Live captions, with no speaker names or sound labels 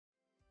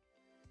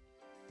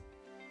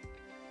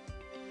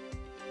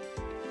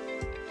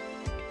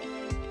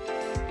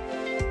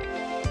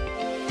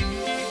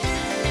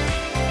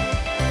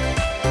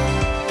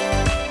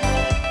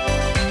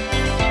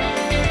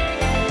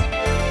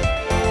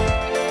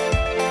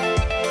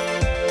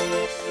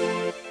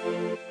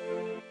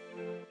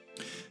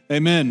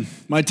Amen.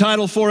 My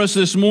title for us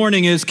this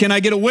morning is, Can I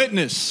Get a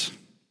Witness?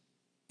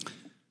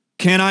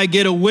 Can I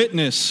get a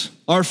witness?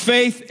 Our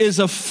faith is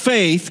a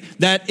faith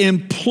that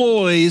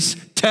employs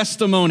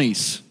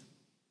testimonies.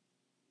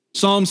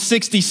 Psalm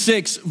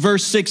 66,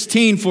 verse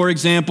 16, for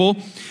example,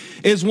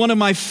 is one of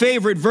my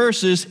favorite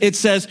verses. It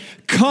says,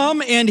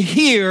 "Come and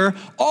hear,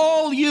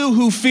 all you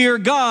who fear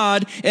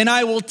God, and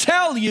I will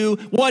tell you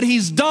what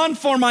he's done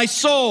for my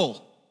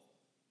soul."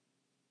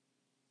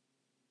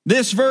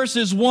 This verse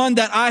is one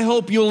that I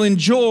hope you'll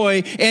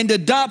enjoy and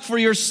adopt for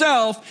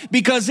yourself,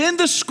 because in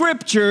the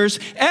scriptures,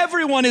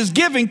 everyone is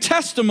giving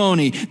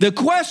testimony. The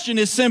question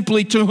is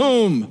simply, to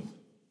whom?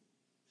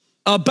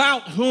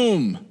 About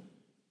whom?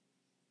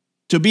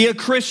 To be a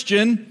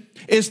Christian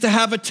is to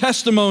have a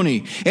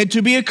testimony. And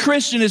to be a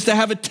Christian is to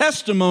have a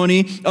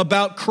testimony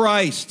about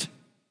Christ.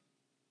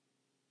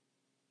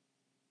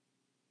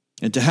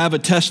 And to have a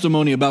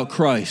testimony about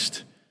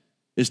Christ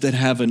is to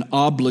have an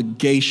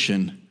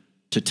obligation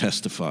to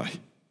testify.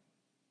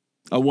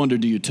 I wonder,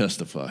 do you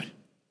testify?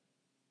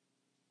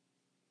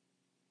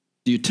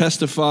 Do you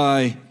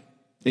testify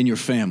in your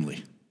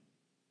family?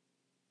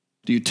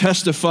 Do you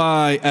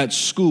testify at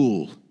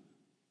school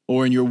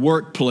or in your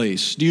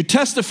workplace? Do you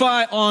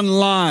testify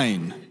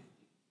online?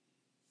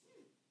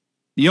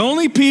 The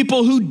only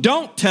people who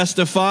don't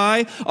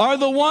testify are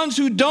the ones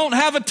who don't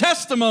have a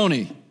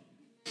testimony.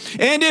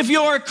 And if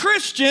you're a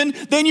Christian,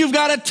 then you've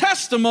got a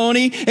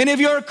testimony. And if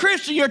you're a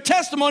Christian, your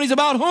testimony is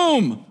about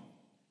whom?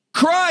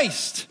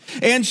 Christ.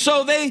 And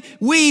so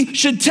we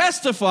should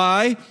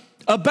testify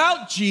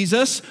about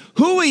Jesus,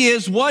 who he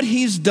is, what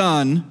he's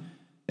done,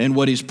 and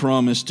what he's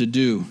promised to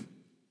do.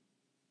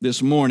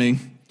 This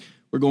morning,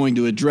 we're going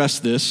to address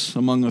this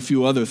among a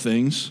few other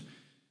things.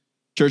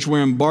 Church,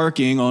 we're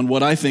embarking on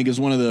what I think is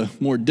one of the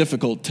more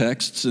difficult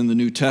texts in the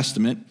New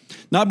Testament,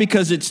 not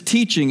because its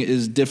teaching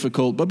is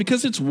difficult, but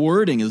because its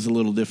wording is a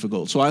little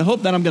difficult. So I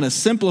hope that I'm going to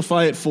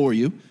simplify it for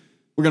you.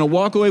 We're going to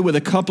walk away with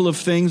a couple of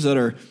things that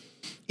are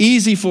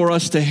easy for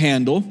us to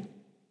handle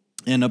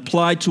and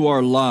apply to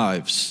our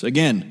lives.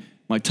 Again,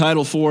 my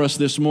title for us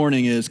this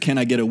morning is, Can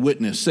I Get a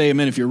Witness? Say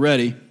amen if you're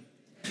ready.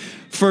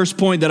 First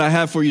point that I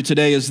have for you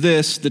today is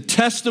this: the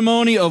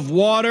testimony of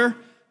water,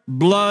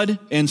 blood,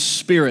 and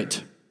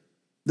spirit.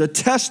 The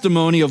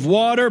testimony of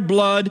water,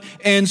 blood,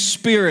 and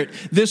spirit.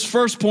 This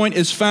first point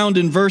is found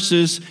in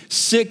verses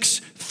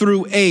 6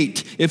 through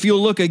 8. If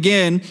you'll look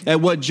again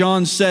at what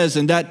John says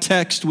in that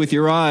text with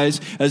your eyes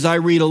as I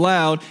read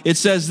aloud, it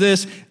says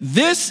this: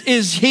 "This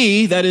is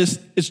he," that is,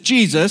 it's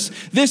Jesus,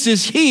 "this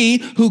is he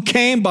who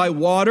came by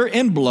water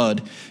and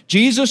blood,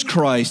 Jesus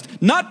Christ,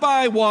 not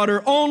by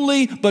water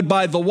only, but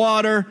by the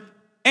water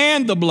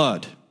and the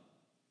blood."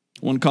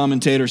 One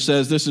commentator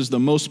says this is the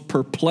most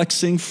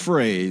perplexing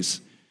phrase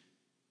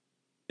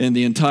in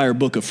the entire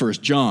book of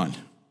 1 John.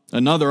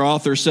 Another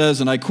author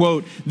says, and I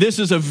quote, "This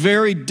is a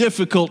very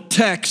difficult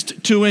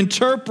text to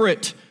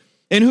interpret."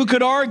 And who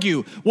could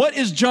argue? What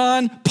is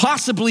John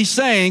possibly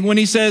saying when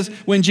he says,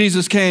 when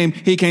Jesus came,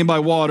 he came by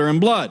water and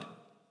blood?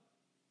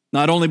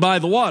 Not only by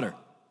the water,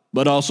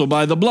 but also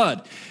by the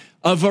blood.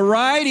 A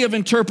variety of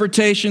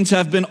interpretations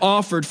have been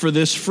offered for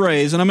this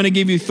phrase, and I'm going to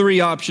give you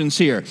three options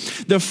here.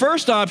 The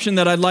first option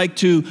that I'd like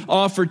to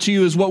offer to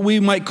you is what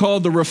we might call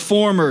the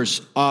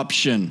Reformers'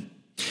 option.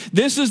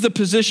 This is the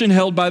position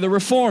held by the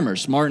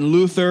Reformers, Martin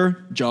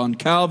Luther, John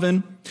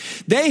Calvin.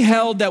 They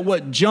held that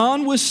what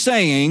John was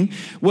saying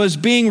was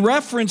being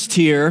referenced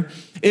here.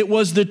 It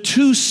was the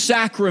two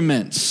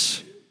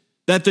sacraments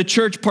that the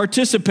church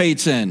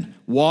participates in: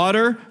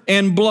 water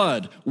and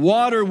blood.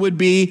 Water would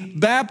be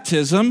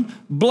baptism,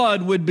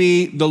 blood would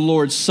be the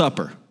Lord's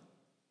Supper.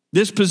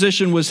 This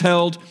position was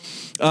held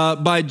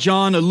by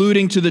John,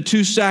 alluding to the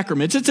two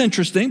sacraments. It's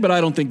interesting, but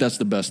I don't think that's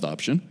the best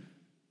option.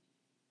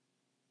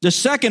 The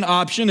second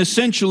option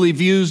essentially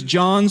views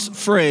John's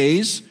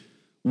phrase,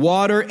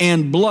 water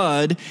and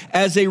blood,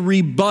 as a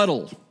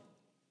rebuttal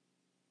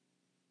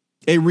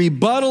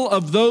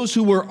of those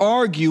who were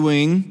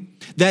arguing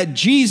that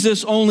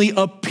Jesus only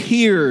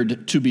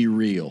appeared to be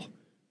real.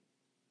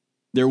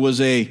 There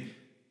was a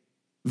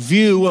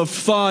view of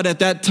thought at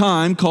that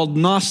time called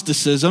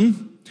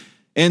Gnosticism,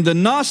 and the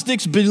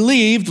Gnostics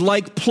believed,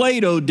 like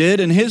Plato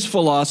did in his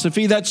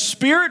philosophy, that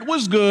spirit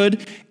was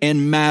good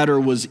and matter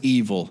was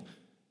evil.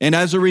 And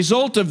as a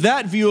result of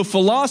that view of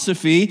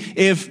philosophy,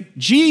 if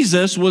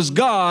Jesus was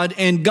God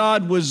and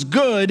God was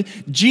good,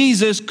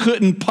 Jesus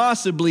couldn't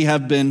possibly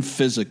have been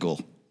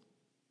physical.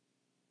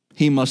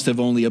 He must have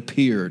only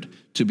appeared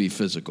to be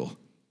physical.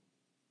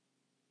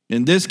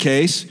 In this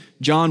case,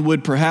 John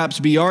would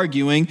perhaps be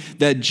arguing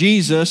that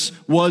Jesus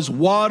was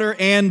water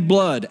and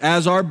blood,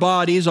 as our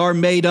bodies are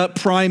made up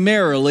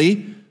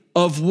primarily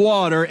of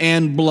water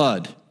and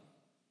blood.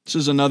 This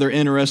is another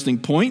interesting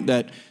point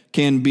that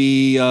can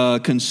be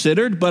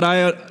considered, but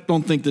I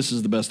don't think this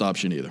is the best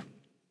option either.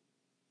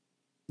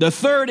 The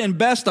third and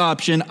best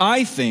option,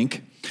 I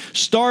think,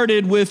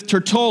 started with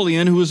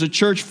Tertullian, who was a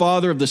church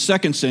father of the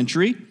 2nd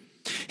century.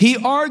 He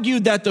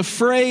argued that the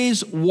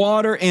phrase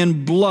water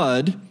and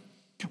blood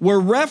were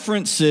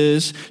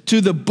references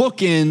to the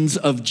bookends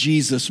of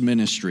Jesus'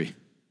 ministry.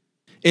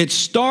 It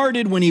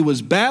started when he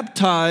was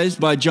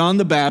baptized by John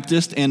the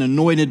Baptist and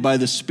anointed by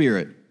the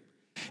Spirit.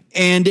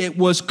 And it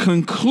was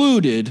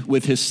concluded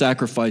with his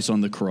sacrifice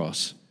on the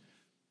cross.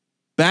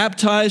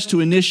 Baptized to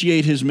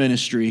initiate his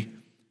ministry,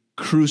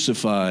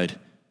 crucified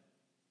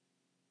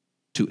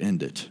to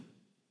end it.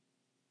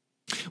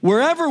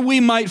 Wherever we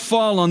might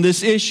fall on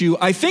this issue,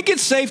 I think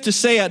it's safe to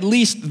say at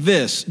least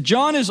this.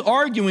 John is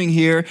arguing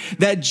here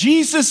that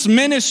Jesus'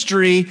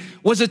 ministry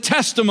was a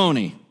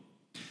testimony.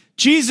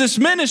 Jesus'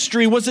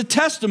 ministry was a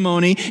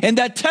testimony, and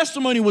that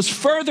testimony was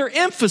further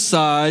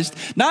emphasized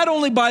not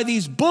only by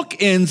these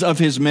bookends of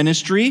his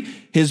ministry,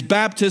 his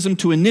baptism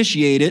to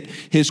initiate it,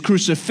 his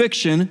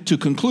crucifixion to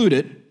conclude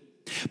it,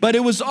 but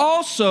it was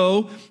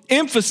also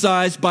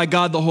emphasized by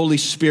God the Holy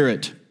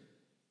Spirit.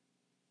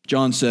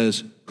 John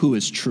says, who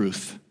is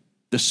truth?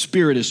 The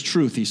Spirit is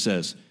truth, he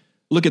says.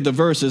 Look at the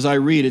verse as I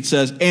read. It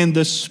says, and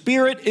the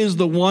Spirit is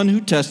the one who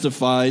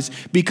testifies,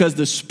 because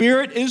the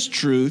Spirit is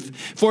truth.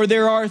 For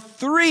there are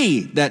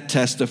three that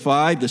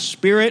testify, the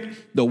Spirit,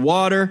 the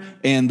water,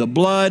 and the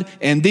blood.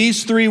 And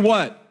these three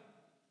what?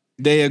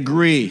 They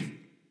agree.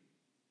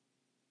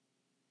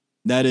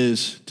 That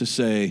is to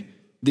say,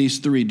 these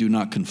three do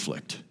not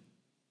conflict.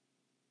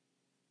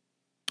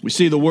 We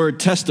see the word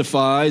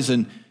testifies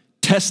and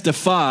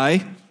testify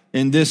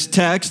in this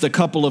text a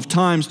couple of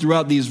times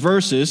throughout these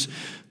verses.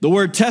 The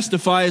word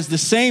testify is the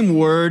same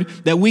word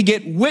that we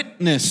get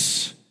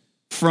witness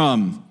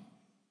from.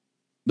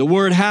 The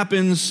word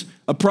happens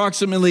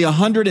approximately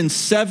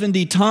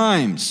 170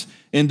 times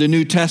in the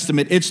New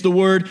Testament. It's the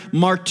word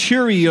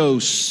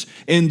martyrios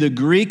in the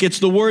Greek. It's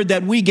the word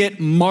that we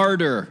get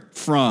martyr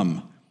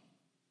from.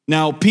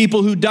 Now,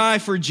 people who die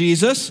for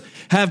Jesus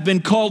have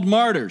been called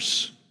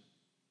martyrs,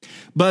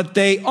 but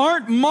they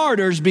aren't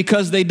martyrs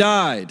because they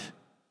died.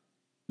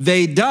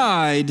 They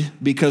died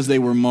because they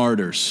were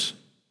martyrs.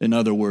 In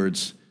other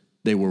words,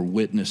 they were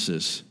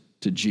witnesses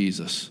to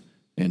Jesus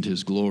and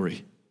his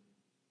glory.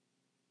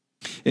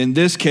 In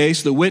this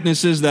case, the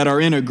witnesses that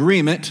are in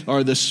agreement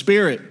are the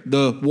Spirit,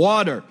 the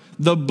water,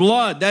 the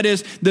blood. That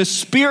is, the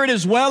Spirit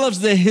as well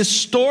as the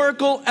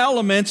historical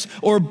elements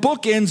or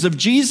bookends of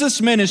Jesus'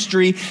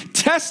 ministry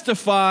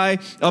testify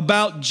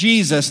about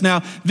Jesus.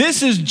 Now,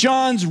 this is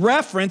John's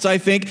reference, I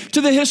think,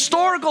 to the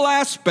historical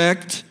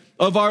aspect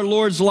of our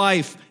Lord's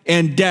life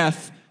and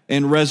death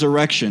and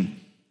resurrection.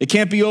 It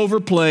can't be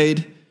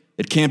overplayed.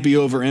 It can't be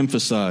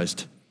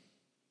overemphasized.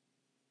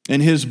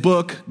 In his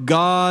book, The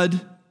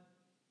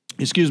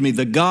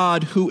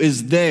God Who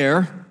Is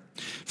There,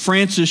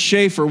 Francis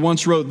Schaeffer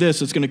once wrote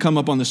this. It's going to come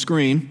up on the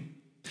screen.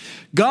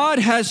 God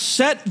has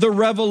set the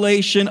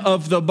revelation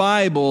of the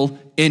Bible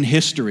in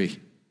history.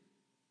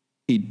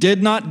 He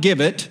did not give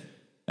it,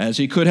 as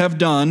he could have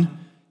done,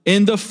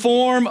 in the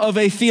form of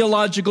a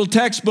theological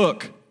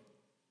textbook.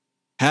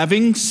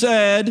 Having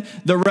said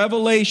the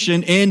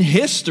revelation in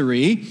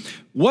history,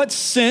 what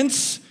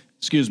sense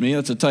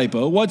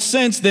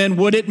then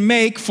would it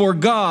make for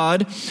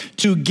God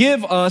to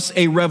give us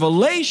a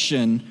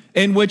revelation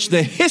in which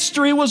the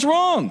history was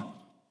wrong?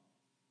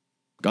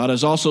 God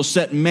has also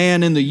set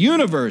man in the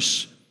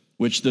universe,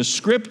 which the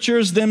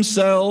scriptures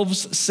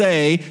themselves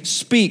say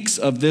speaks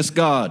of this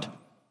God.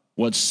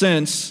 What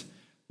sense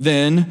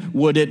then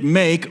would it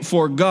make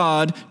for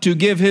God to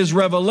give his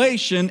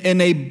revelation in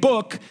a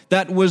book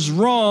that was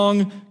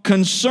wrong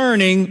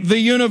concerning the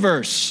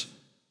universe?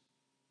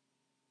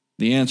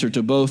 The answer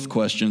to both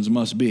questions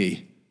must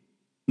be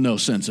no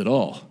sense at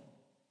all.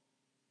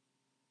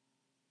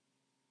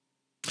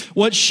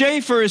 What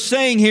Schaeffer is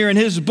saying here in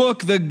his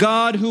book, The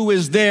God Who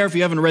Is There, if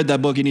you haven't read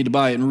that book, you need to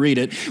buy it and read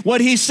it. What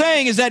he's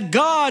saying is that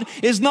God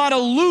is not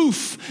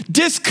aloof,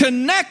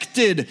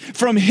 disconnected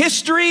from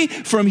history,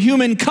 from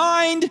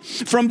humankind,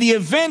 from the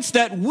events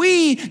that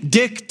we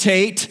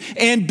dictate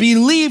and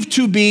believe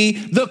to be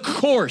the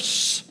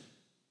course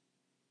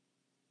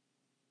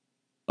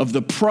of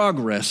the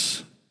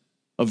progress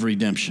of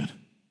redemption.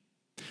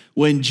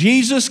 When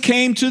Jesus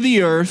came to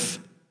the earth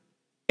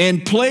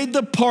and played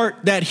the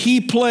part that he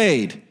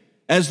played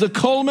as the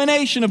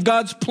culmination of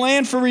God's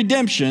plan for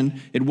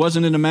redemption, it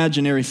wasn't an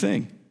imaginary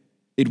thing.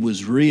 It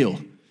was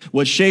real.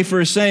 What Schaeffer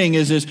is saying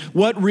is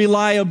what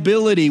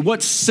reliability,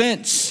 what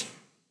sense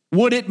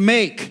would it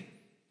make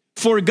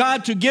for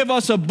God to give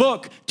us a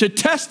book to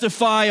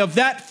testify of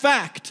that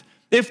fact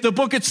if the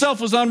book itself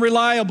was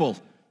unreliable?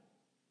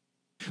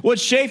 What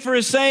Schaeffer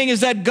is saying is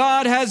that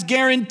God has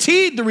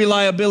guaranteed the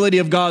reliability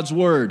of God's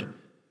word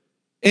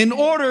in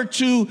order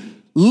to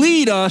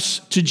lead us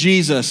to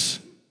Jesus.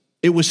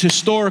 It was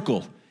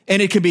historical,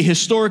 and it can be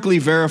historically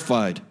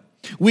verified.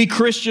 We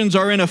Christians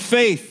are in a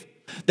faith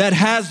that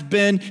has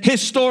been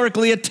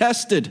historically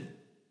attested.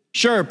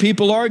 Sure,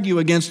 people argue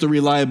against the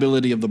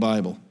reliability of the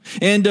Bible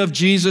and of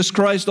Jesus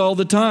Christ all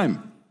the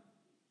time.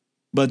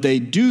 But they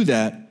do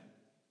that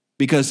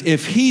because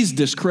if he's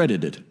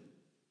discredited,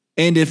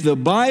 and if the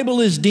Bible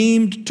is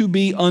deemed to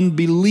be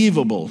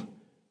unbelievable,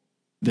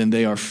 then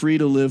they are free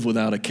to live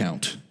without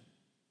account.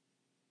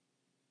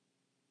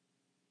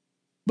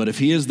 But if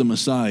he is the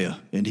Messiah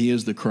and he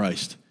is the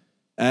Christ,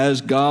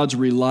 as God's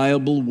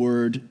reliable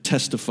word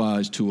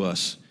testifies to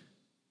us,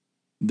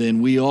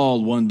 then we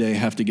all one day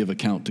have to give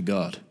account to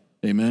God.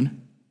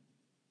 Amen?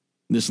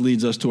 This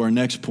leads us to our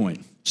next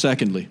point.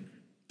 Secondly,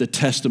 the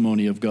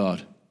testimony of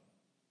God.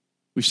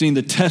 We've seen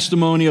the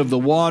testimony of the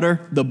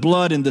water, the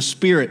blood, and the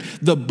Spirit,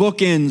 the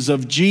bookends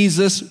of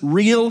Jesus'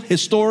 real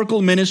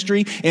historical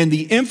ministry, and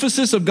the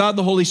emphasis of God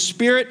the Holy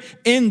Spirit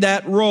in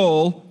that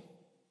role.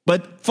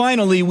 But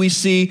finally, we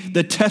see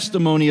the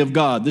testimony of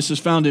God. This is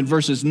found in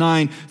verses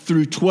 9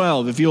 through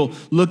 12. If you'll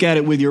look at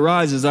it with your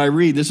eyes as I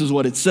read, this is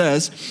what it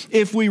says.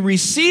 If we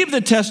receive the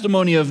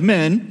testimony of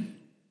men,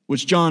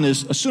 which John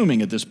is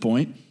assuming at this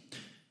point,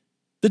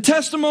 the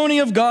testimony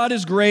of God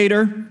is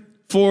greater,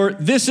 for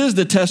this is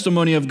the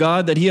testimony of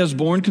God that he has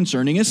borne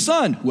concerning his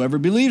Son. Whoever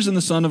believes in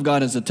the Son of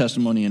God has a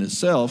testimony in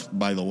himself,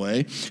 by the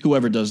way.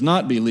 Whoever does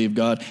not believe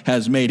God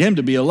has made him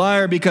to be a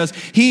liar, because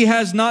he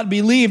has not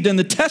believed in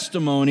the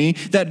testimony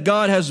that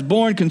God has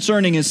borne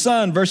concerning his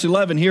Son. Verse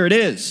 11, here it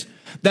is,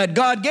 that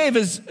God gave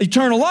his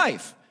eternal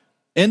life,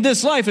 and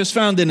this life is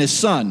found in his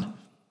Son.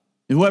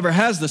 And whoever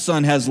has the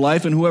Son has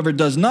life, and whoever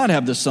does not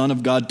have the Son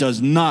of God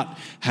does not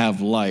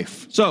have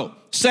life. So,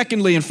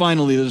 secondly and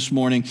finally this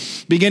morning,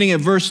 beginning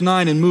at verse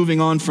 9 and moving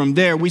on from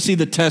there, we see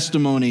the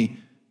testimony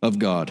of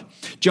God.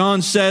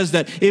 John says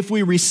that if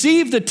we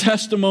receive the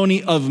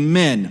testimony of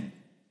men,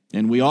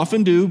 and we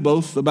often do,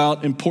 both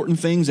about important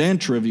things and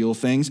trivial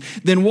things,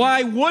 then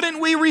why wouldn't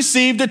we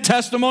receive the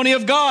testimony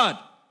of God?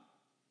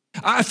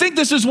 I think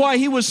this is why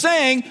he was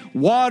saying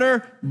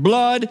water,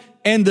 blood,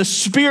 and the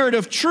Spirit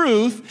of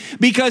truth,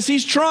 because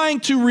he's trying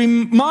to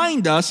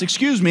remind us,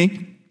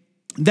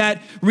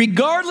 that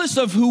regardless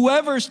of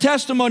whoever's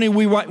testimony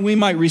we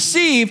might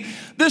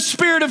receive, the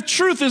Spirit of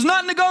truth is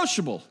not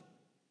negotiable.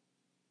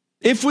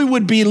 If we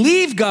would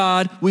believe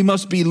God, we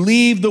must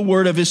believe the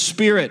word of his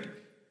Spirit.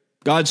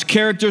 God's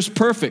character is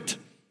perfect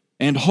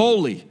and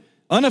holy,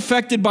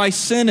 unaffected by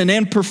sin and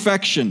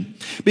imperfection,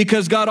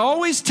 because God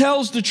always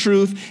tells the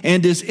truth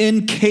and is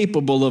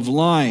incapable of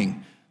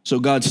lying. So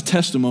God's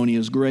testimony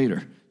is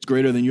greater. It's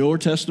greater than your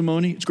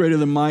testimony. It's greater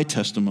than my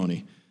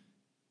testimony.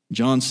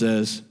 John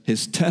says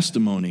his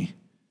testimony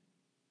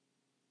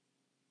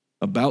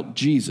about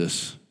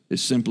Jesus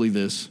is simply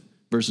this,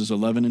 verses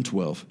 11 and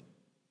 12.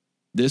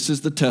 This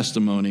is the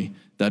testimony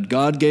that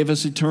God gave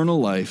us eternal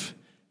life,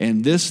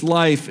 and this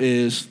life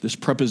is, this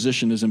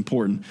preposition is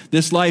important,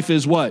 this life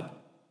is what?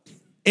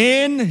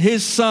 In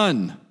his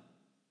Son.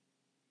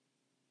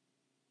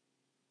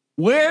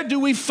 Where do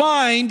we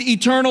find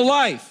eternal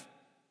life?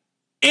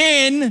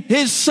 In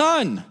his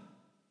Son.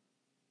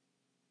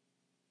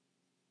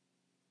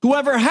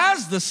 Whoever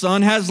has the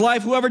Son has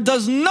life. Whoever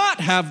does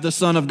not have the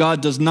Son of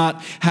God does not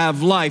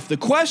have life. The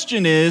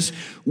question is,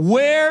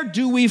 where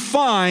do we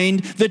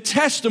find the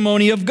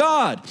testimony of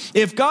God?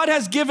 If God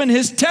has given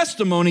his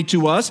testimony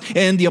to us,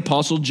 and the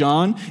Apostle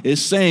John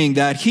is saying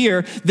that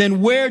here,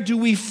 then where do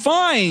we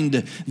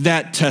find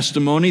that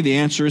testimony? The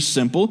answer is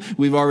simple.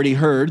 We've already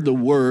heard the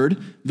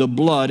Word, the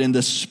blood, and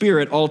the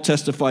Spirit all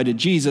testify to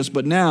Jesus.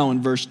 But now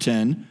in verse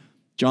 10,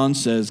 John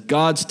says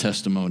God's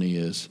testimony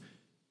is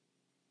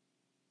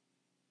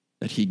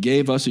that he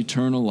gave us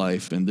eternal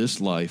life, and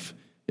this life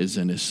is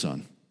in his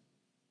Son.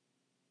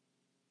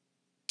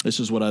 This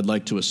is what I'd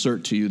like to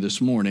assert to you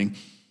this morning.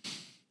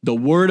 The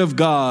Word of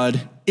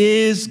God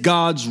is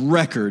God's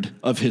record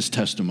of his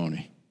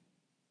testimony.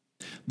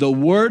 The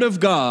Word of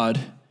God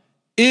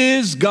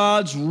is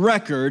God's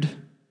record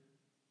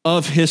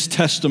of his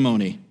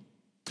testimony.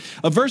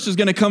 A verse is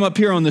going to come up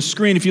here on the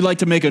screen. If you'd like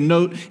to make a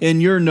note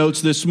in your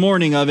notes this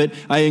morning of it,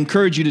 I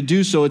encourage you to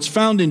do so. It's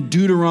found in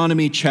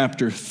Deuteronomy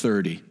chapter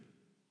 30.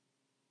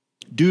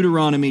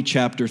 Deuteronomy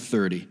chapter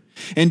 30.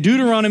 In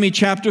Deuteronomy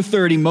chapter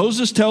 30,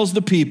 Moses tells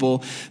the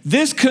people,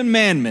 this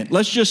commandment,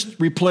 let's just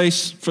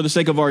replace, for the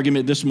sake of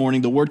argument this morning,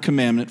 the word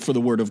commandment for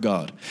the word of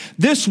God.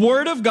 This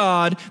word of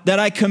God that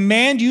I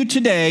command you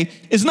today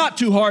is not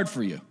too hard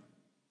for you.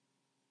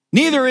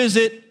 Neither is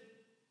it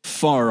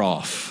far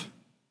off.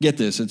 Get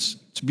this, it's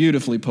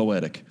beautifully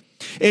poetic.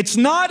 It's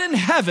not in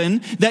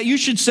heaven that you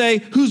should say,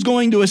 who's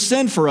going to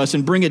ascend for us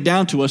and bring it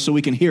down to us so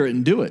we can hear it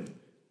and do it.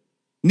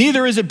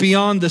 Neither is it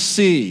beyond the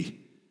sea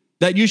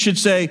that you should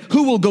say,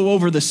 who will go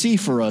over the sea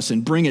for us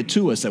and bring it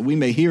to us that we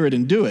may hear it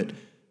and do it.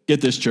 Get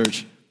this,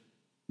 church.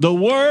 The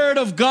word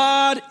of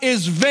God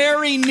is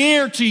very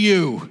near to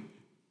you.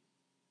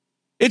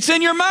 It's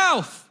in your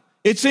mouth.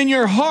 It's in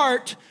your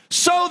heart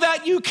so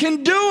that you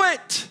can do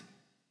it.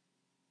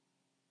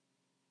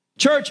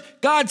 Church,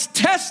 God's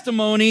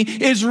testimony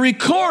is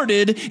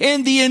recorded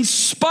in the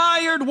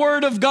inspired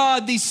word of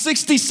God, these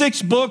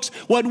 66 books,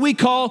 what we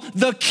call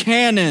the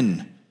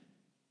canon.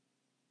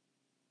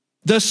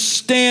 The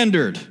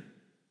standard.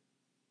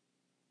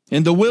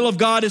 And the will of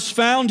God is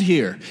found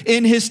here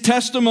in his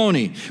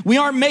testimony. We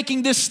aren't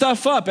making this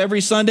stuff up.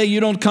 Every Sunday you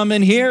don't come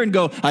in here and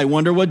go, I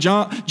wonder what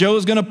Joe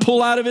is going to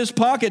pull out of his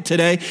pocket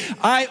today.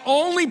 I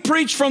only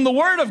preach from the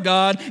word of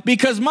God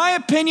because my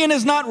opinion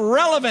is not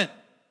relevant.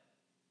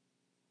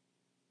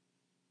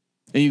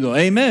 And you go,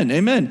 amen,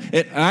 amen.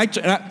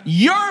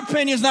 Your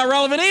opinion is not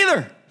relevant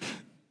either.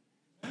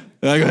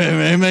 I go,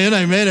 amen,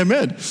 amen,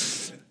 amen.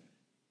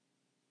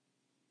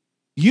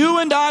 You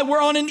and I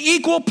were on an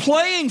equal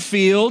playing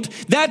field.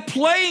 That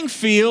playing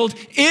field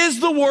is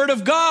the Word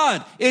of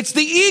God. It's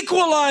the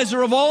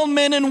equalizer of all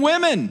men and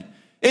women.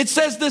 It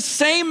says the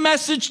same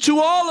message to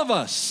all of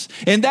us.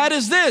 And that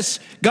is this: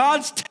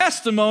 God's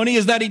testimony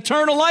is that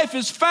eternal life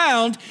is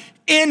found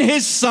in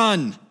His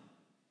Son.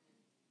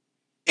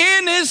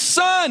 In His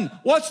Son.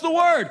 What's the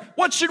word?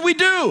 What should we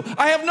do?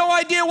 I have no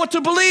idea what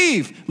to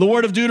believe. The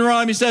word of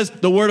Deuteronomy says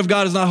the Word of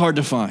God is not hard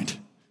to find.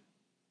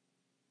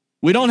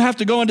 We don't have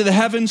to go into the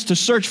heavens to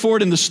search for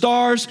it in the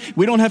stars.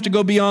 We don't have to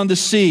go beyond the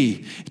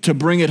sea to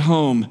bring it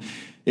home.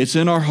 It's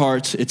in our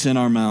hearts. It's in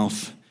our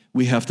mouth.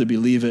 We have to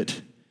believe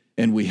it,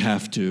 and we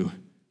have to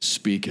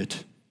speak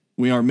it.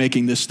 We aren't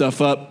making this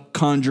stuff up,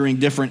 conjuring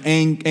different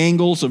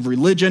angles of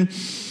religion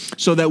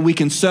so that we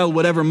can sell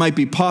whatever might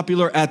be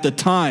popular at the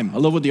time. I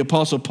love what the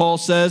Apostle Paul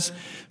says.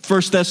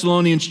 1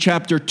 Thessalonians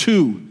chapter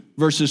 2,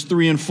 verses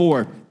 3 and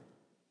 4.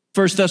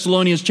 1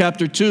 Thessalonians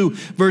chapter 2,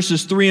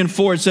 verses 3 and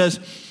 4, it says,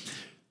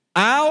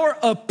 our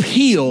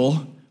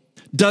appeal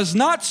does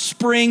not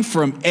spring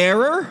from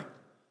error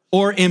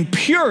or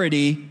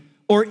impurity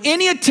or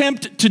any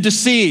attempt to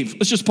deceive.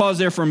 Let's just pause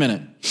there for a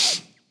minute.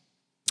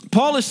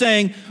 Paul is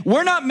saying,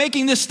 we're not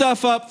making this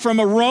stuff up from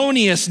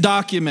erroneous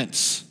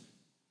documents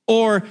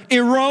or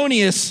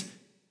erroneous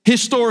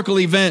historical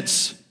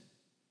events.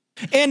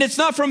 And it's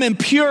not from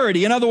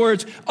impurity. In other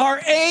words, our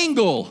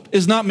angle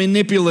is not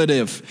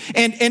manipulative.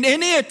 And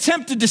any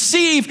attempt to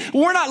deceive,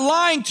 we're not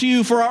lying to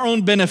you for our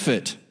own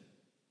benefit.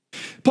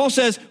 Paul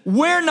says,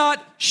 we're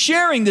not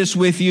sharing this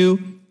with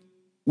you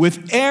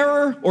with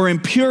error or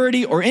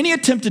impurity or any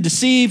attempt to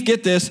deceive,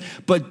 get this,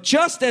 but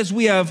just as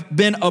we have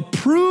been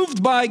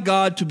approved by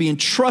God to be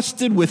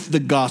entrusted with the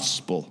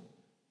gospel,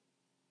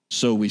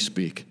 so we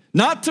speak.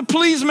 Not to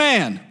please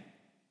man,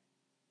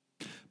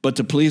 but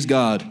to please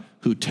God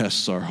who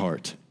tests our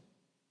heart.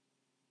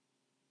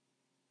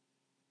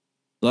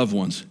 Loved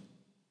ones,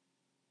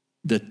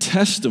 the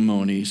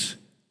testimonies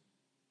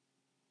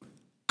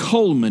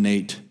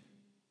culminate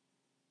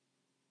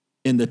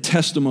in the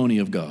testimony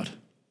of God.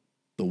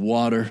 The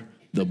water,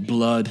 the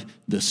blood,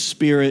 the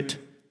Spirit,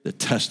 the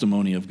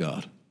testimony of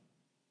God.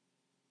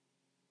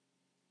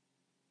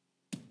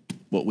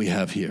 What we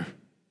have here.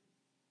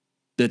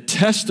 The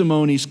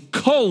testimonies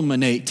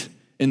culminate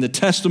in the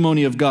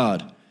testimony of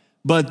God,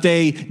 but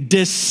they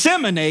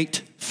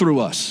disseminate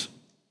through us.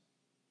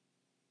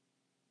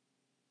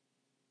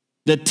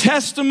 The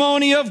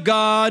testimony of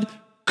God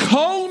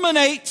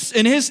culminates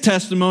in His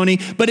testimony,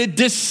 but it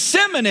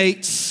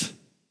disseminates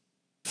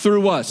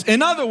through us.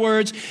 In other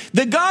words,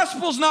 the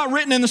gospel's not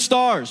written in the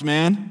stars,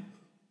 man.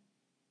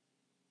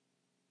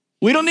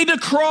 We don't need to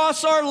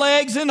cross our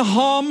legs and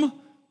hum.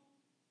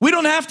 We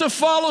don't have to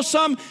follow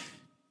some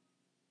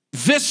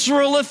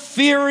visceral,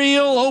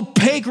 ethereal,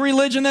 opaque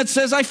religion that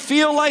says, I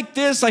feel like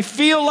this, I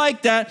feel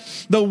like that.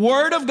 The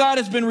Word of God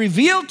has been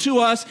revealed to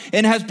us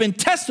and has been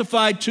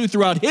testified to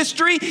throughout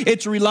history.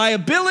 Its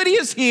reliability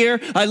is here.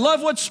 I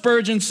love what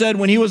Spurgeon said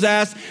when he was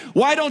asked,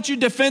 why don't you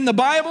defend the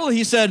Bible?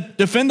 He said,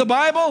 defend the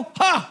Bible?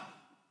 Ha!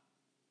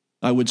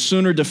 I would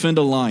sooner defend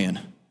a lion.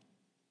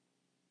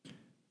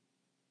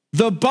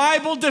 The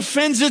Bible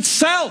defends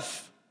itself.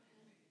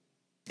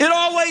 It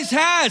always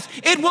has.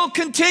 It will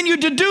continue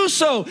to do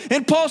so.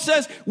 And Paul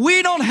says,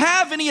 we don't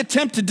have any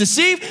attempt to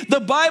deceive. The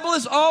Bible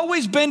has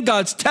always been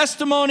God's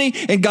testimony,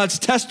 and God's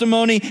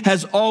testimony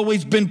has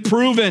always been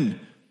proven.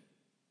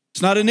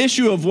 It's not an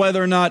issue of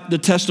whether or not the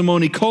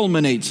testimony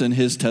culminates in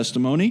His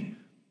testimony.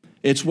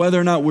 It's whether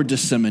or not we're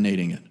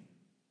disseminating it.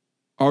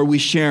 Are we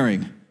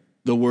sharing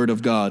the Word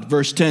of God?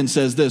 Verse 10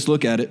 says this,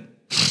 look at it.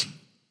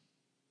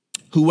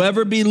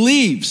 Whoever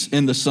believes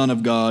in the Son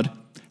of God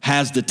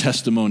has the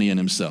testimony in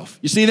himself.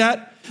 You see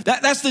that?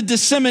 That's the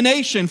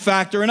dissemination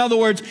factor. In other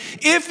words,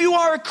 if you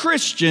are a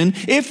Christian,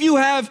 if you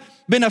have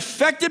been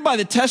affected by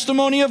the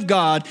testimony of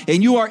God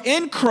and you are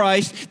in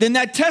Christ, then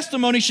that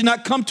testimony should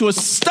not come to a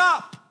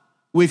stop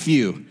with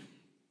you.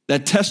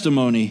 That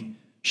testimony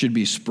should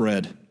be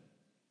spread.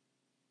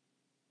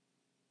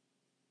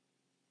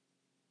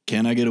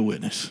 Can I get a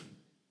witness?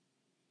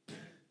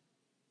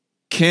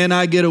 Can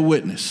I get a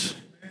witness?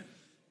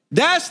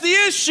 That's the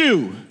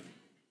issue.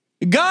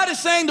 God is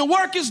saying the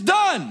work is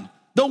done.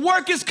 The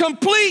work is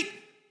complete.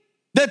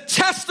 The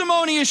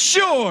testimony is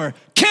sure.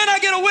 Can I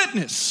get a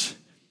witness?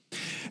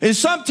 And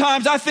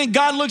sometimes I think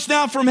God looks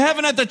down from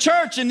heaven at the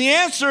church and the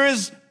answer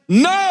is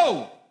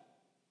no.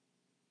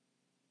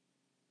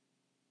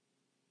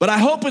 But I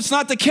hope it's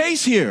not the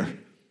case here.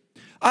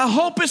 I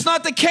hope it's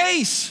not the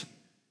case.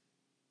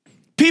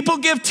 People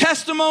give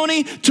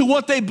testimony to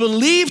what they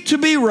believe to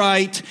be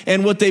right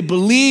and what they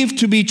believe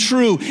to be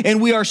true. And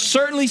we are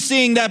certainly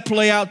seeing that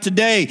play out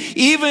today.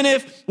 Even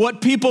if what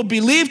people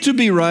believe to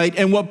be right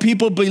and what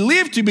people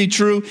believe to be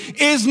true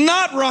is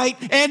not right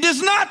and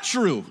is not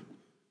true.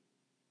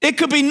 It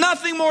could be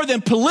nothing more than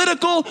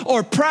political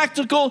or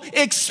practical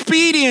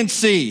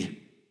expediency.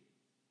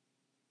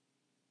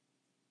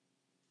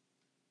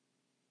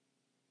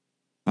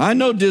 I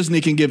know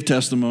Disney can give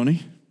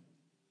testimony.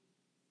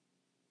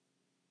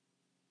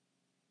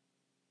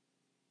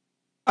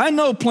 I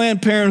know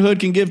Planned Parenthood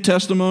can give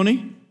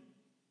testimony.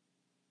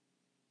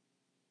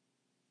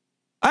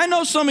 I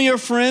know some of your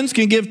friends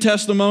can give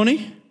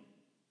testimony.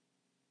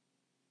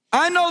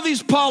 I know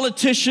these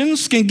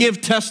politicians can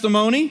give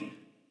testimony.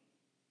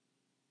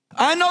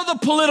 I know the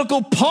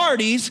political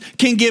parties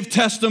can give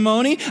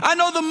testimony. I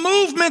know the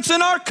movements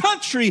in our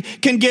country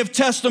can give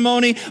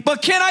testimony,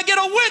 but can I get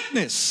a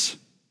witness?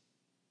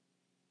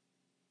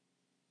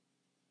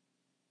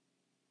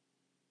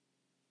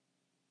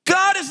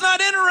 God is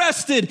not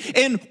interested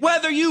in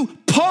whether you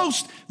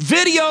post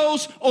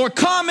videos or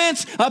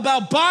comments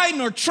about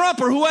Biden or Trump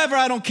or whoever,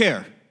 I don't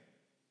care.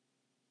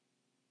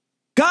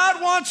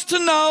 God wants to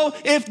know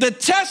if the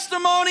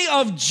testimony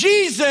of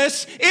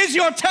Jesus is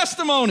your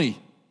testimony.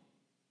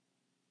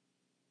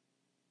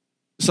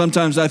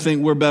 Sometimes I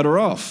think we're better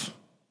off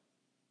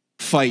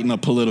fighting a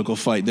political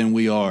fight than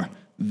we are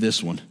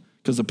this one,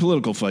 because the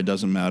political fight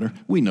doesn't matter.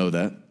 We know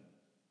that.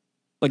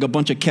 Like a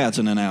bunch of cats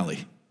in an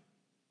alley.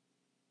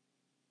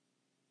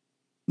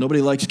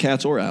 Nobody likes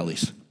cats or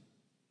alleys.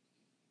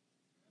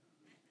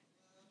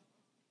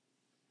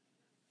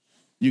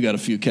 You got a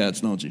few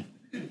cats, don't you?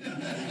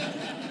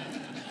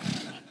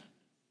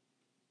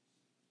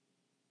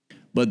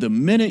 But the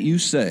minute you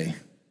say,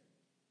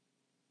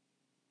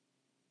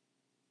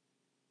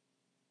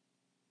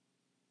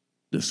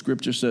 the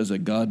scripture says that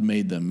God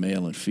made them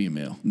male and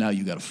female, now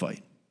you got to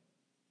fight.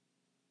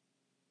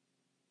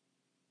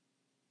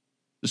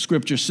 The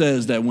scripture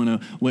says that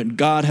when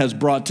God has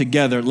brought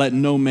together, let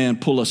no man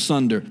pull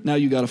asunder. Now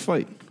you got to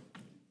fight.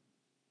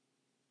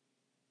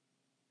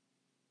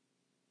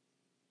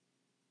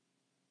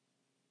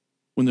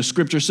 When the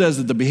scripture says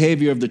that the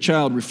behavior of the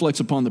child reflects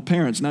upon the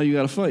parents, now you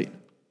got to fight.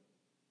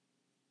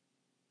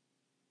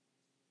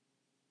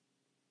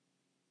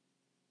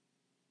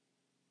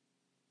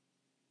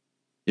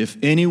 If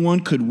anyone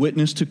could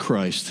witness to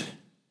Christ,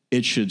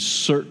 it should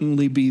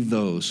certainly be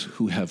those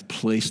who have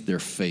placed their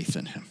faith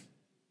in him.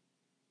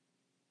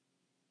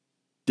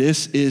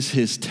 This is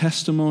his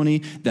testimony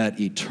that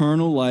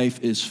eternal life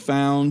is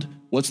found,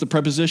 what's the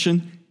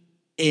preposition?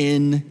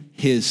 In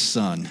his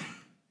Son.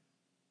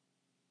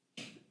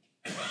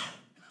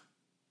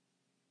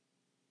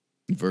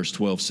 Verse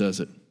 12 says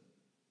it.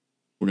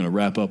 We're going to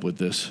wrap up with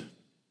this.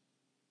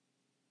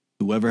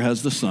 Whoever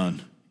has the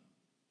Son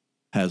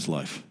has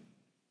life.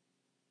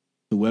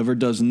 Whoever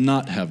does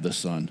not have the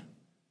Son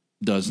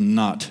does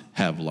not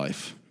have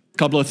life. A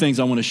couple of things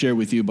I want to share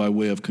with you by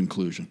way of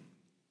conclusion.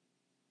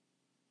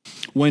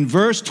 When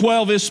verse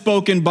 12 is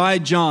spoken by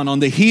John on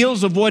the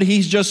heels of what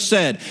he's just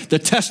said, the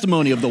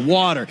testimony of the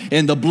water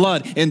and the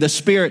blood and the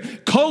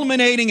Spirit,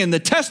 culminating in the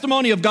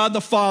testimony of God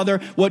the Father,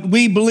 what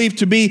we believe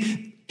to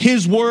be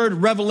his word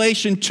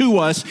revelation to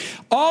us,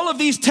 all of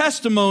these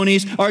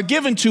testimonies are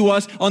given to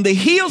us on the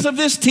heels of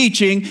this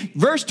teaching.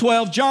 Verse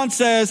 12, John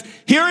says,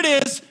 here it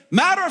is,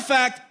 matter of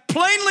fact,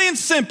 plainly and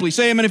simply,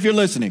 say amen if you're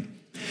listening.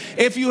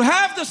 If you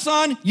have the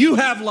Son, you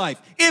have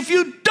life. If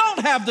you don't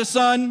have the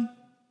Son,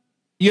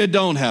 you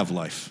don't have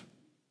life.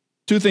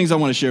 Two things I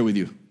want to share with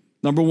you.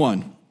 Number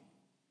one,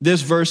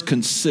 this verse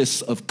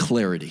consists of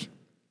clarity.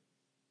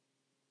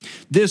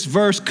 This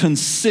verse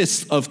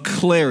consists of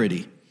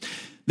clarity.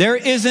 There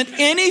isn't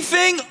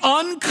anything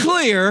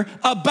unclear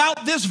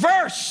about this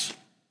verse.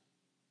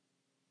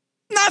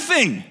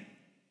 Nothing.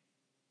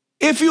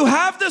 If you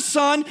have the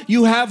Son,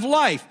 you have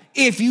life.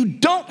 If you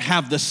don't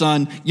have the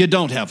Son, you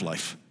don't have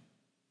life.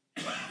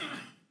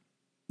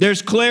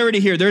 There's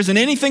clarity here. There isn't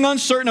anything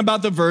uncertain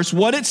about the verse.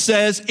 What it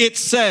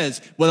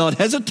says without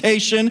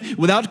hesitation,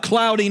 without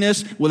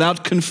cloudiness,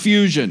 without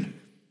confusion.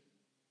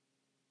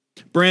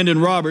 Brandon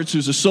Robertson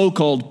is a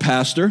so-called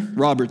pastor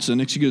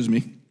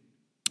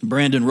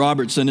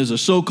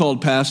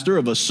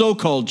of a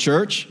so-called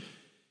church.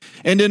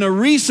 And in a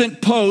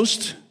recent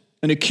post,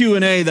 in a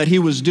Q&A that he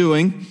was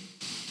doing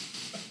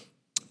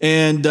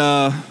and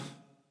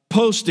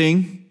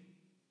posting,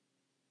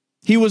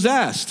 he was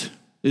asked,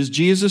 is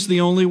Jesus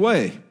the only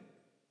way?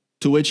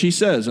 To which he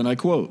says, and I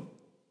quote,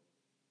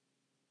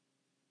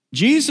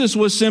 Jesus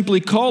was simply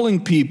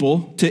calling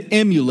people to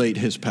emulate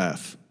his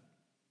path,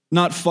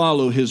 not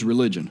follow his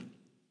religion.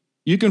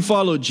 You can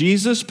follow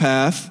Jesus'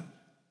 path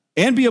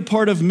and be a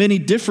part of many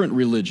different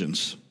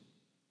religions,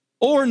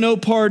 or no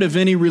part of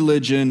any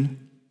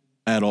religion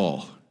at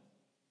all.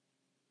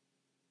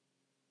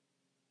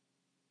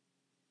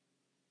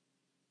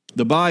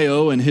 The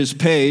bio in his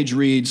page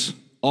reads,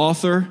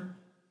 author,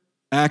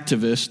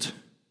 activist,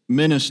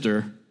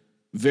 minister,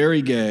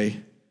 very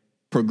gay,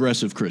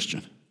 progressive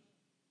Christian.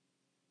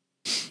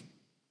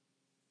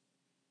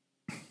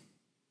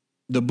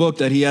 The book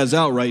that he has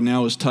out right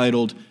now is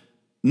titled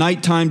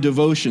Nighttime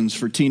Devotions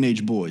for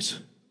Teenage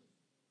Boys.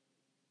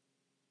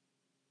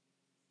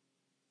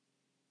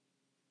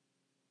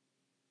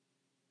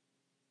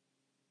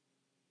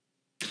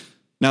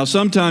 Now,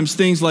 sometimes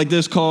things like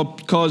this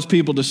cause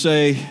people to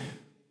say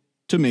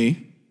to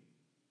me,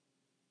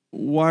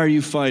 why are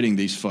you fighting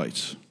these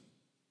fights?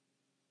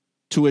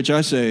 To which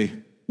I say,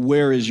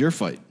 where is your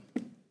fight?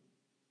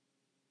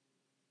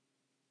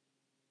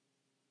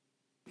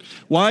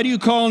 Why do you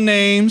call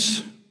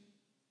names?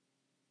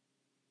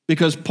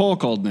 Because Paul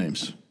called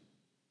names.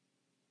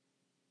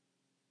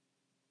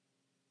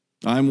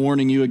 I'm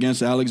warning you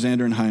against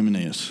Alexander and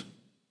Hymenaeus.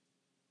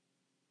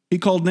 He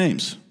called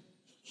names.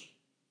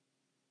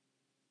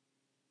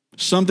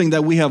 Something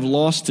that we have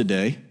lost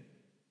today,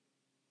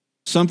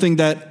 something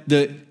that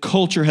the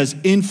culture has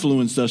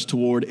influenced us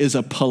toward, is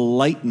a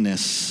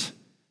politeness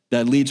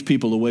that leads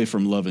people away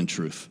from love and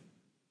truth.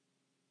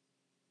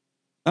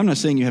 I'm not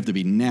saying you have to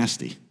be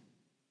nasty,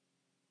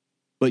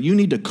 but you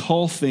need to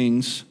call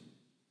things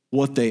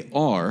what they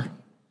are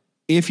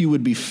if you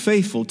would be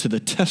faithful to the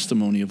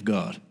testimony of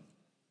God.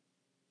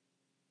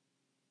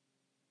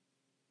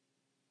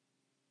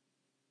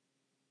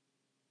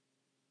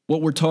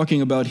 What we're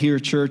talking about here,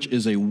 church,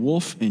 is a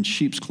wolf in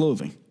sheep's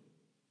clothing.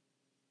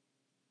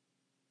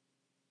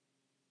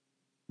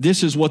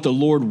 This is what the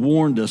Lord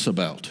warned us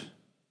about.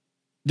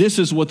 This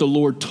is what the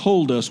Lord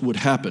told us would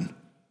happen.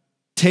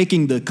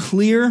 Taking the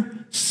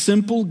clear,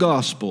 simple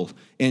gospel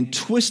and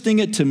twisting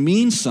it to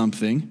mean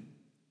something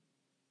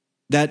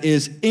that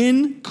is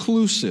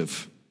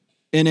inclusive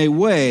in a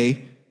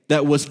way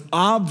that was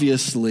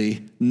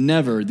obviously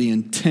never the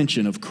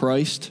intention of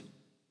Christ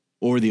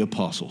or the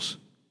apostles.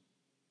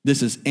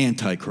 This is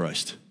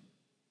antichrist.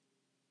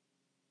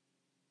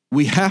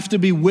 We have to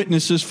be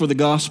witnesses for the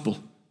gospel.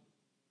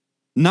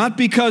 Not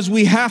because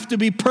we have to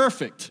be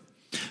perfect,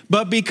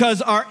 but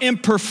because our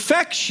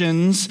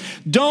imperfections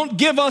don't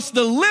give us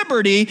the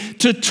liberty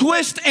to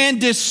twist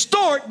and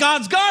distort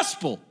God's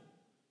gospel.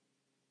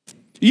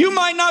 You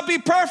might not be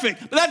perfect,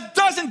 but that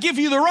doesn't give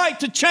you the right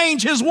to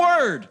change his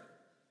word.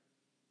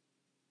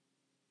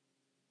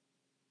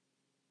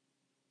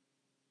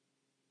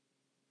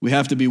 We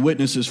have to be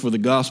witnesses for the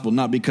gospel,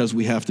 not because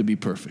we have to be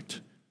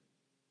perfect,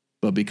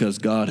 but because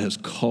God has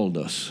called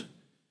us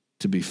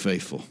to be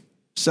faithful.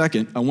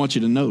 Second, I want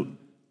you to note,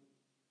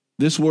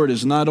 this word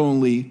not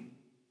only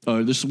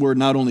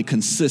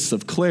consists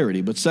of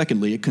clarity, but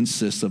secondly, it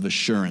consists of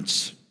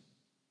assurance.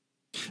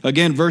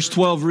 Again, verse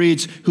 12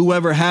 reads,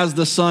 whoever has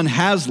the Son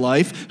has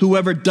life.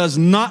 Whoever does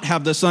not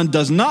have the Son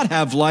does not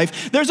have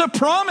life. There's a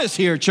promise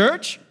here,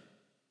 church.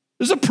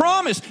 There's a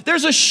promise.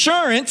 There's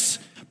assurance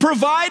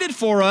provided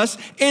for us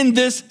in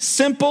this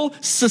simple,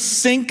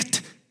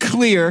 succinct,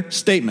 clear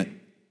statement.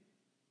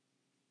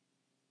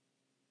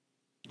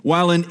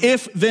 While an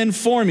if-then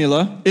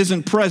formula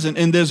isn't present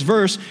in this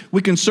verse,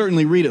 we can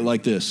certainly read it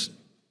like this.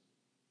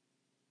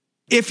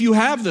 If you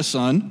have the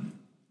Son,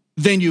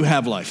 then you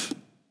have life.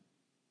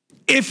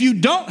 If you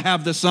don't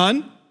have the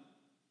Son,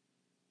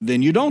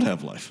 then you don't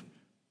have life.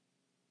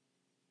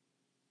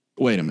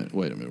 Wait a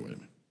minute.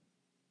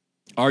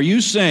 Are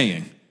you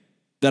saying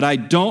that I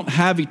don't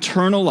have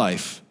eternal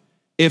life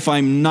if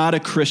I'm not a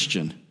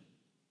Christian?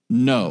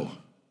 No.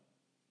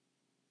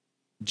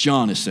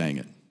 John is saying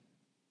it.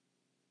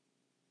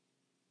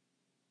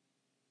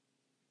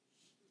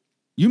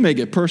 You make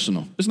it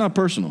personal. It's not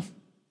personal.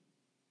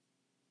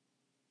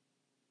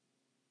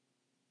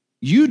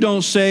 You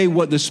don't say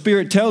what the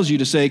Spirit tells you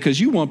to say because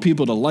you want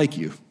people to like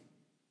you.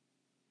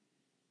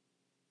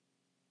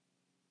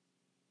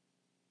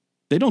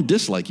 They don't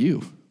dislike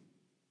you.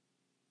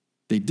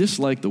 They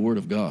dislike the Word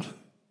of God.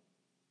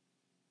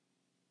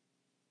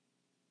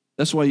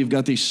 That's why you've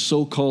got these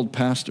so-called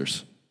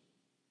pastors.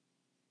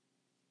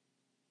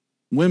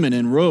 Women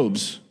in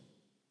robes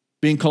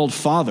being called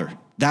father.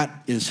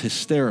 That is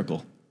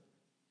hysterical.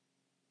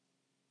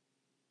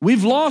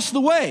 We've lost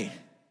the way.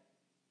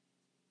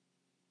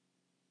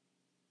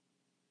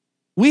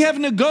 We have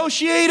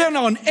negotiated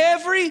on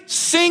every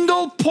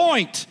single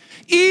point,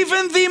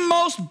 even the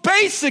most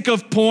basic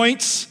of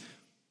points,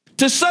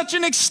 to such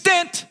an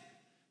extent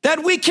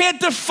that we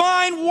can't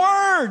define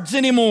words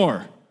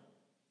anymore.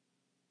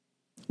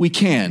 We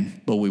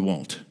can, but we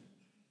won't,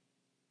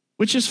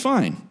 which is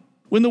fine.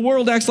 When the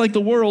world acts like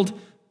the world,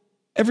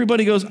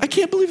 everybody goes, I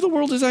can't believe the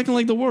world is acting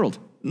like the world.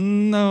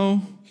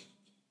 No,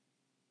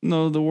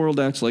 the world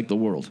acts like the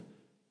world.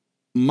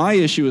 My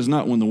issue is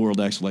not when the world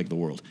acts like the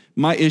world.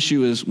 My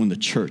issue is when the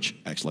church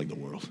acts like the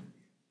world.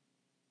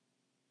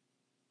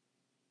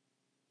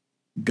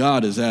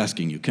 God is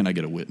asking you, can I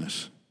get a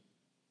witness?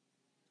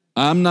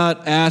 I'm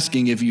not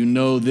asking if you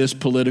know this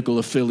political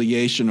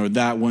affiliation or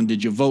that one.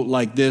 Did you vote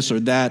like this or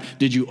that?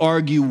 Did you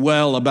argue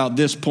well about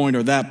this point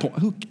or that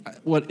point?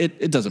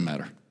 It doesn't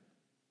matter.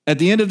 At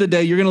the end of the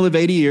day, you're going to live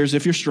 80 years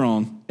if you're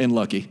strong and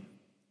lucky.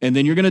 And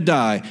then you're going to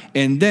die.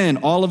 And then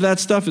all of that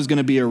stuff is going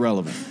to be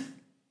irrelevant.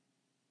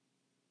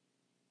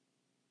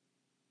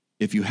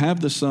 If you have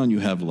the Son, you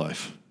have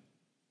life.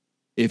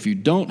 If you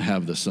don't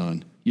have the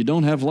Son, you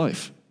don't have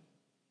life.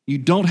 You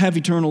don't have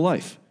eternal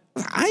life.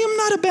 I am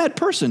not a bad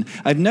person.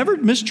 I've never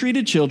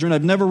mistreated children.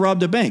 I've never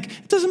robbed a bank.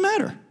 It doesn't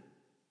matter.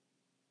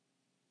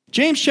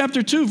 James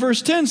chapter 2,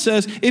 verse 10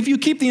 says, if you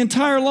keep the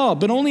entire law,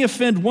 but only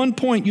offend one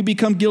point, you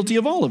become guilty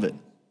of all of it.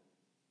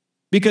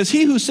 Because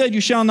he who said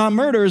you shall not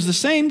murder is the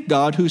same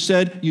God who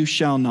said you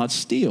shall not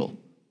steal.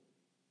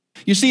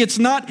 You see, it's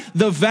not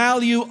the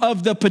value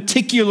of the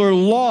particular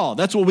law.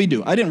 That's what we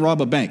do. I didn't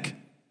rob a bank.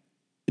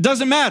 It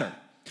doesn't matter.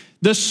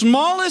 The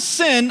smallest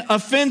sin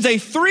offends a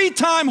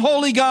 3-time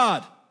holy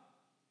God.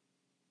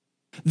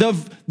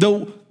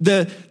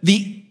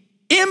 The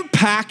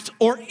impact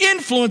or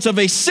influence of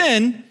a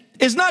sin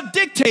is not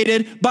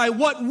dictated by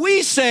what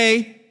we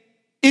say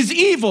is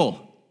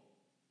evil.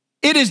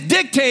 It is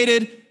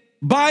dictated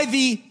by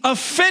the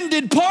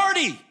offended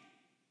party.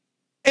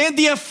 And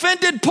the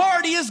offended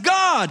party is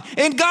God.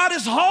 And God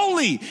is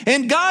holy.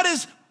 And God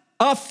is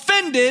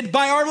offended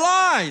by our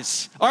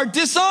lies, our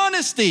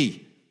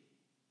dishonesty.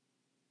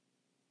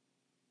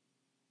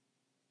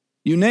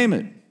 You name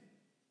it.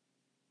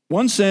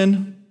 One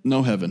sin,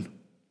 no heaven.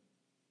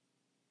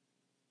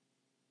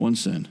 One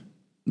sin,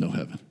 no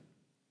heaven.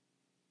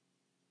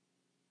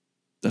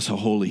 That's how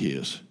holy he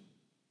is.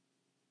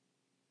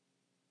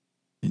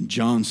 And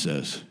John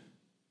says,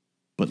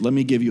 but let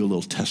me give you a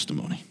little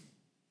testimony.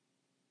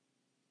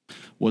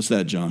 What's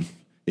that, John?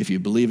 If you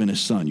believe in his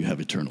son, you have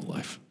eternal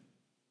life.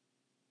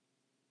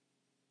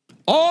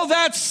 All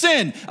that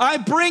sin I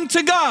bring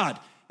to God.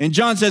 And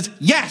John says,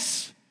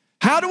 yes.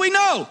 How do we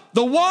know?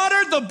 The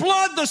water, the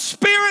blood, the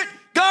Spirit,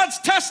 God's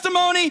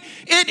testimony,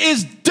 it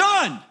is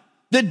done.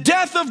 The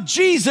death of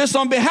Jesus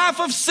on behalf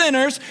of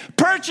sinners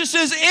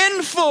purchases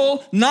in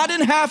full, not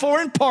in half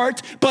or in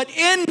part, but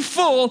in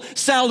full,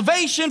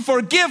 salvation,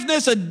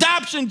 forgiveness,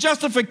 adoption,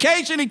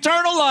 justification,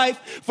 eternal life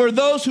for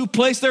those who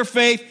place their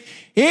faith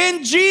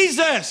in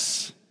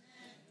Jesus.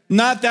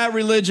 Not that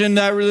religion,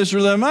 that religious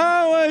religion.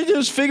 Oh, I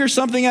just figure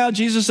something out.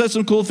 Jesus said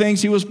some cool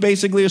things. He was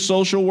basically a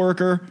social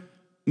worker.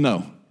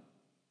 No,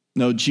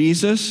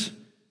 Jesus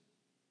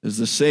is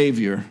the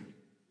Savior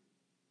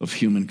of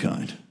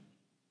humankind.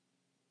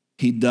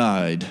 He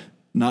died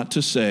not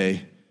to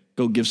say,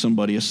 go give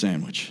somebody a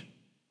sandwich.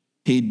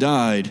 He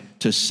died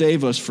to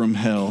save us from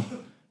hell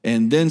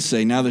and then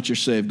say, now that you're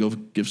saved, go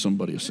give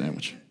somebody a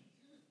sandwich.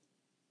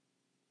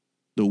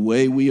 The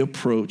way we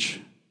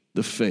approach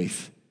the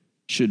faith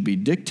should be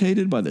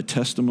dictated by the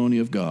testimony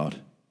of God,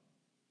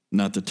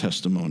 not the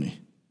testimony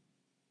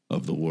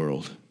of the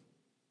world.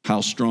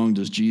 How strong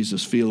does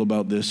Jesus feel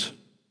about this?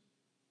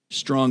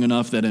 Strong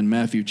enough that in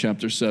Matthew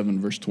chapter 7,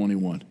 verse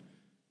 21,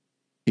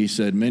 he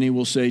said, many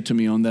will say to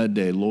me on that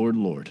day, Lord,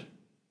 Lord.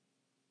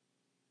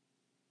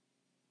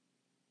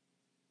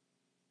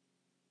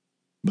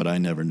 But I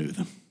never knew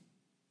them.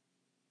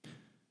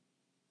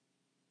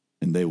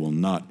 And they will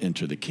not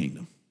enter the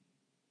kingdom.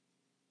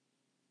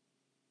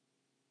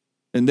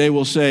 And they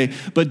will say,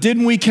 but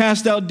didn't we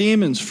cast out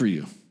demons for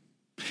you?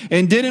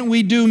 And didn't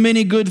we do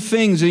many good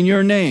things in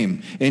your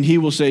name? And he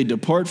will say,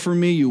 depart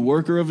from me, you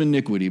worker of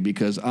iniquity,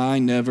 because I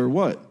never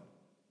what?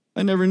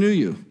 I never knew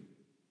you.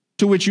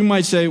 To which you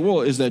might say,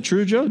 well, is that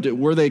true, Joe?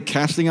 Were they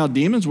casting out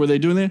demons? Were they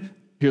doing that?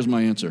 Here's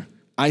my answer.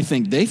 I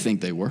think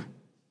they were.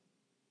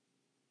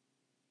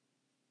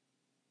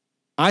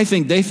 I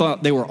think they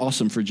thought they were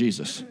awesome for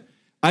Jesus.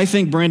 I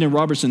think Brandon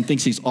Robertson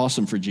thinks he's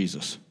awesome for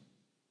Jesus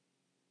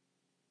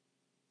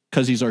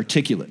because he's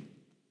articulate.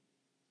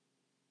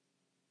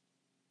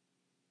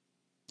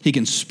 He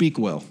can speak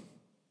well.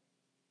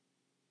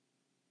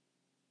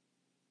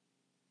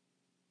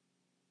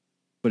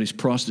 But he's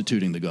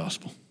prostituting the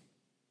gospel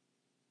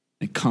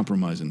and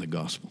compromising the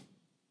gospel.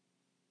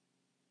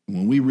 And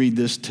when we read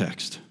this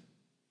text,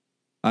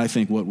 I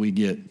think what we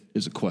get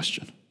is a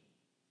question.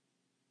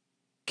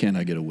 Can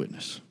I get a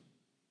witness?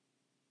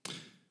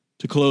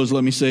 To close,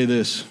 let me say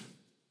this.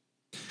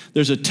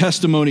 There's a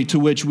testimony to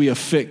which we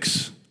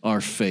affix our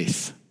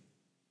faith.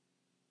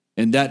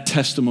 And that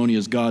testimony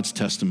is God's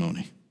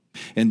testimony.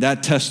 And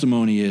that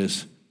testimony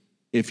is,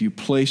 if you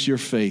place your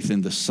faith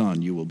in the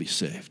Son, you will be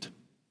saved.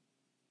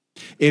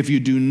 If you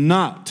do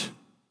not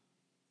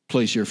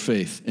place your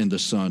faith in the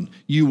Son,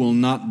 you will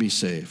not be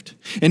saved.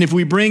 And if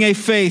we bring a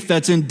faith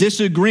that's in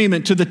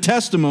disagreement to the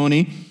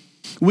testimony,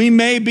 we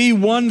may be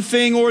one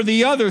thing or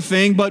the other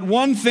thing, but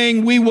one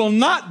thing we will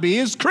not be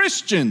is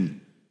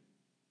Christian.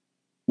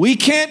 We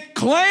can't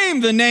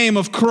claim the name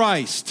of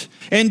Christ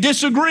and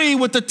disagree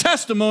with the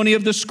testimony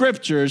of the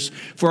Scriptures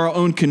for our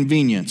own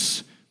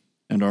convenience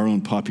and our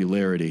own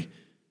popularity.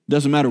 It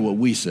doesn't matter what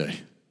we say.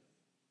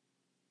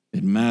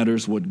 It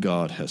matters what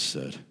God has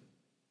said.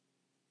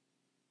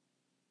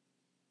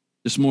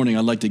 This morning,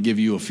 I'd like to give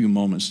you a few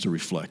moments to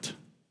reflect,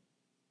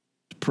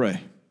 to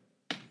pray.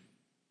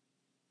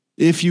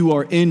 If you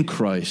are in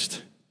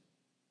Christ,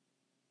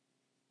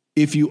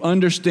 if you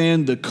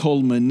understand the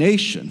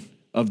culmination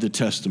of the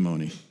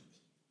testimony,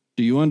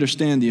 do you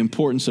understand the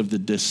importance of the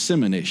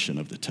dissemination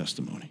of the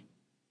testimony?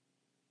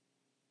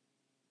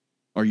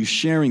 Are you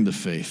sharing the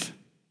faith?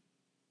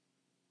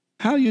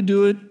 How you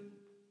do it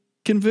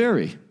can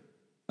vary.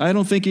 I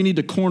don't think you need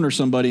to corner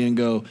somebody and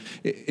go,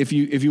 if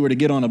you were to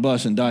get on a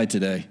bus and die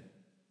today.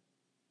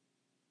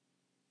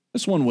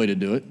 That's one way to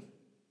do it.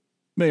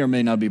 May or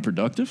may not be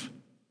productive.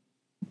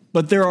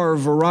 But there are a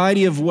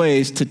variety of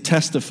ways to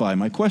testify.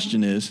 My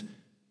question is,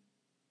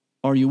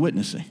 are you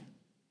witnessing?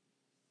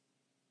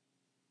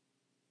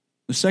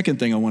 The second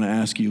thing I want to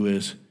ask you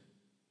is,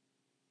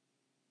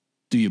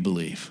 do you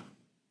believe?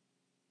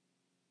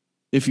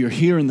 If you're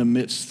here in the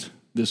midst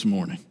this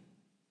morning,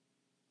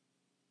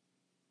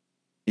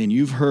 and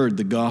you've heard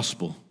the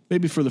gospel,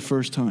 maybe for the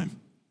first time,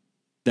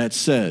 that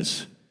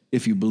says,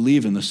 if you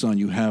believe in the Son,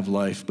 you have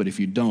life, but if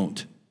you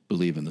don't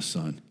believe in the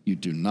Son, you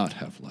do not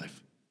have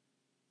life.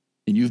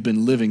 And you've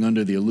been living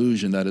under the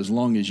illusion that as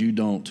long as you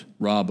don't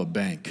rob a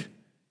bank,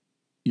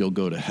 you'll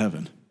go to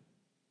heaven.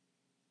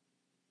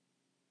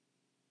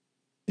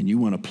 And you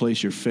want to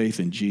place your faith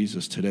in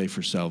Jesus today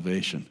for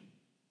salvation.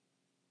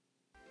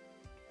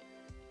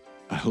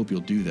 I hope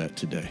you'll do that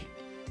today.